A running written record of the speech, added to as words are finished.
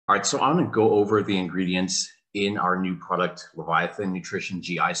All right, so I'm going to go over the ingredients in our new product, Leviathan Nutrition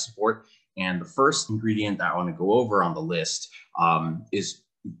GI Support. And the first ingredient that I want to go over on the list is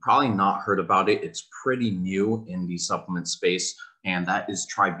you've probably not heard about it. It's pretty new in the supplement space, and that is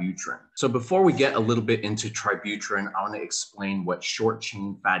Tributyrin. So before we get a little bit into Tributyrin, I want to explain what short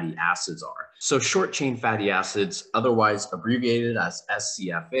chain fatty acids are. So short chain fatty acids, otherwise abbreviated as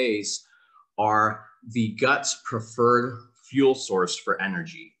SCFAs, are the gut's preferred fuel source for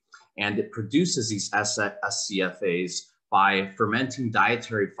energy. And it produces these SCFAs by fermenting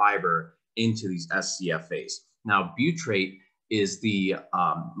dietary fiber into these SCFAs. Now, butyrate is the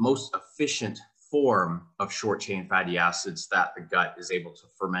most efficient form of short chain fatty acids that the gut is able to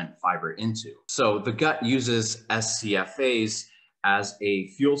ferment fiber into. So the gut uses SCFAs as a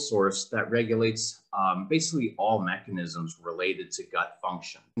fuel source that regulates basically all mechanisms related to gut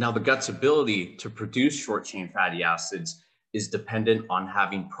function. Now, the gut's ability to produce short chain fatty acids is dependent on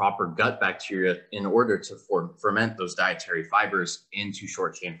having proper gut bacteria in order to ferment those dietary fibers into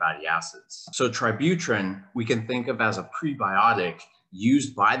short chain fatty acids. So Tributyrin, we can think of as a prebiotic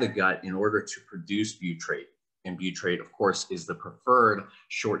used by the gut in order to produce butyrate. And butyrate, of course, is the preferred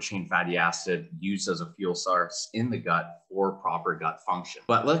short chain fatty acid used as a fuel source in the gut for proper gut function.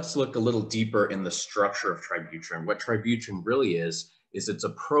 But let's look a little deeper in the structure of Tributyrin. What Tributyrin really is it's a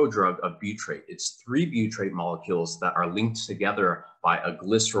prodrug of butyrate. It's 3 butyrate molecules that are linked together by a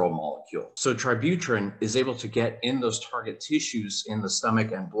glycerol molecule. So Tributyrin is able to get in those target tissues in the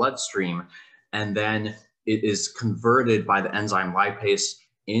stomach and bloodstream, and then it is converted by the enzyme lipase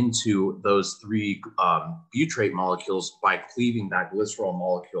into those 3 butyrate molecules by cleaving that glycerol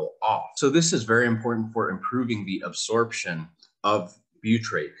molecule off. So this is very important for improving the absorption of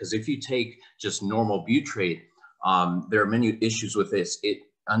butyrate, because if you take just normal butyrate, there are many issues with this. It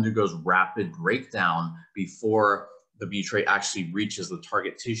undergoes rapid breakdown before the butyrate actually reaches the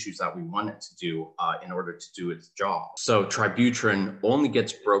target tissues that we want it to do in order to do its job. So Tributyrin only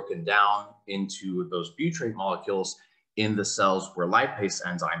gets broken down into those butyrate molecules in the cells where lipase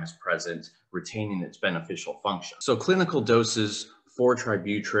enzyme is present, retaining its beneficial function. So clinical doses for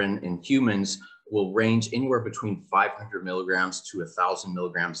Tributyrin in humans will range anywhere between 500 milligrams to 1,000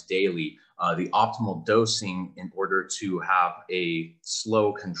 milligrams daily. The optimal dosing in order to have a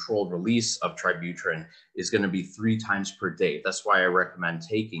slow controlled release of Tributyrin is going to be 3 times per day. That's why I recommend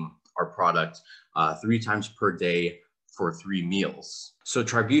taking our product 3 times per day for 3 meals. So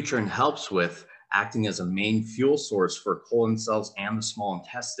Tributyrin helps with acting as a main fuel source for colon cells and the small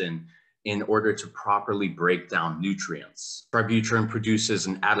intestine in order to properly break down nutrients. Tributyrin produces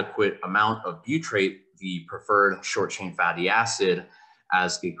an adequate amount of butyrate, the preferred short chain fatty acid,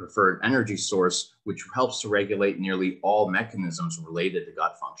 as a preferred energy source, which helps to regulate nearly all mechanisms related to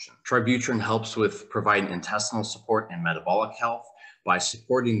gut function. Tributyrin helps with providing intestinal support and metabolic health. By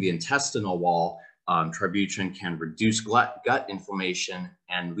supporting the intestinal wall, Tributyrin can reduce gut inflammation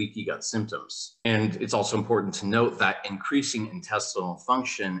and leaky gut symptoms. And it's also important to note that increasing intestinal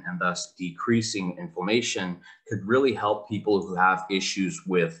function and thus decreasing inflammation could really help people who have issues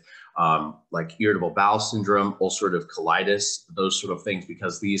with like irritable bowel syndrome, ulcerative colitis, those sort of things,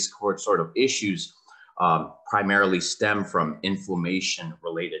 because these sort of issues primarily stem from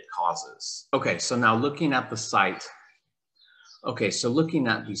inflammation-related causes. Okay, so now looking at the site. Okay, so looking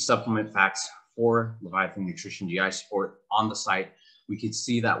at the supplement facts for Leviathan Nutrition GI Support on the site, we can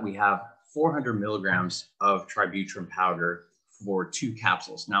see that we have 400 milligrams of Tributyrin powder for 2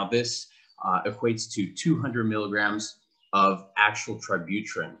 capsules. Now this equates to 200 milligrams of actual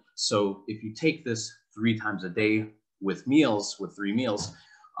Tributyrin. So if you take this 3 times a day with 3 meals,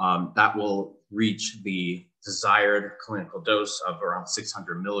 that will reach the desired clinical dose of around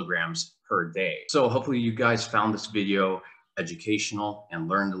 600 milligrams per day. So hopefully you guys found this video educational and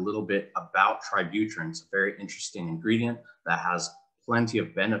learned a little bit about Tributyrin. It's a very interesting ingredient that has plenty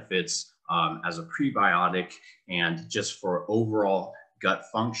of benefits as a prebiotic and just for overall gut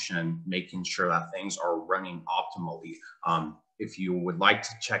function, making sure that things are running optimally. If you would like to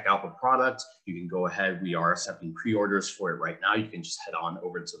check out the product, you can go ahead. We are accepting pre-orders for it right now. You can just head on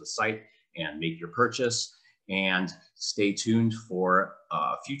over to the site and make your purchase, and stay tuned for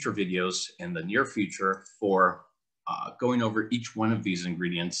future videos in the near future for going over each one of these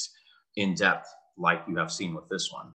ingredients in depth, like you have seen with this one.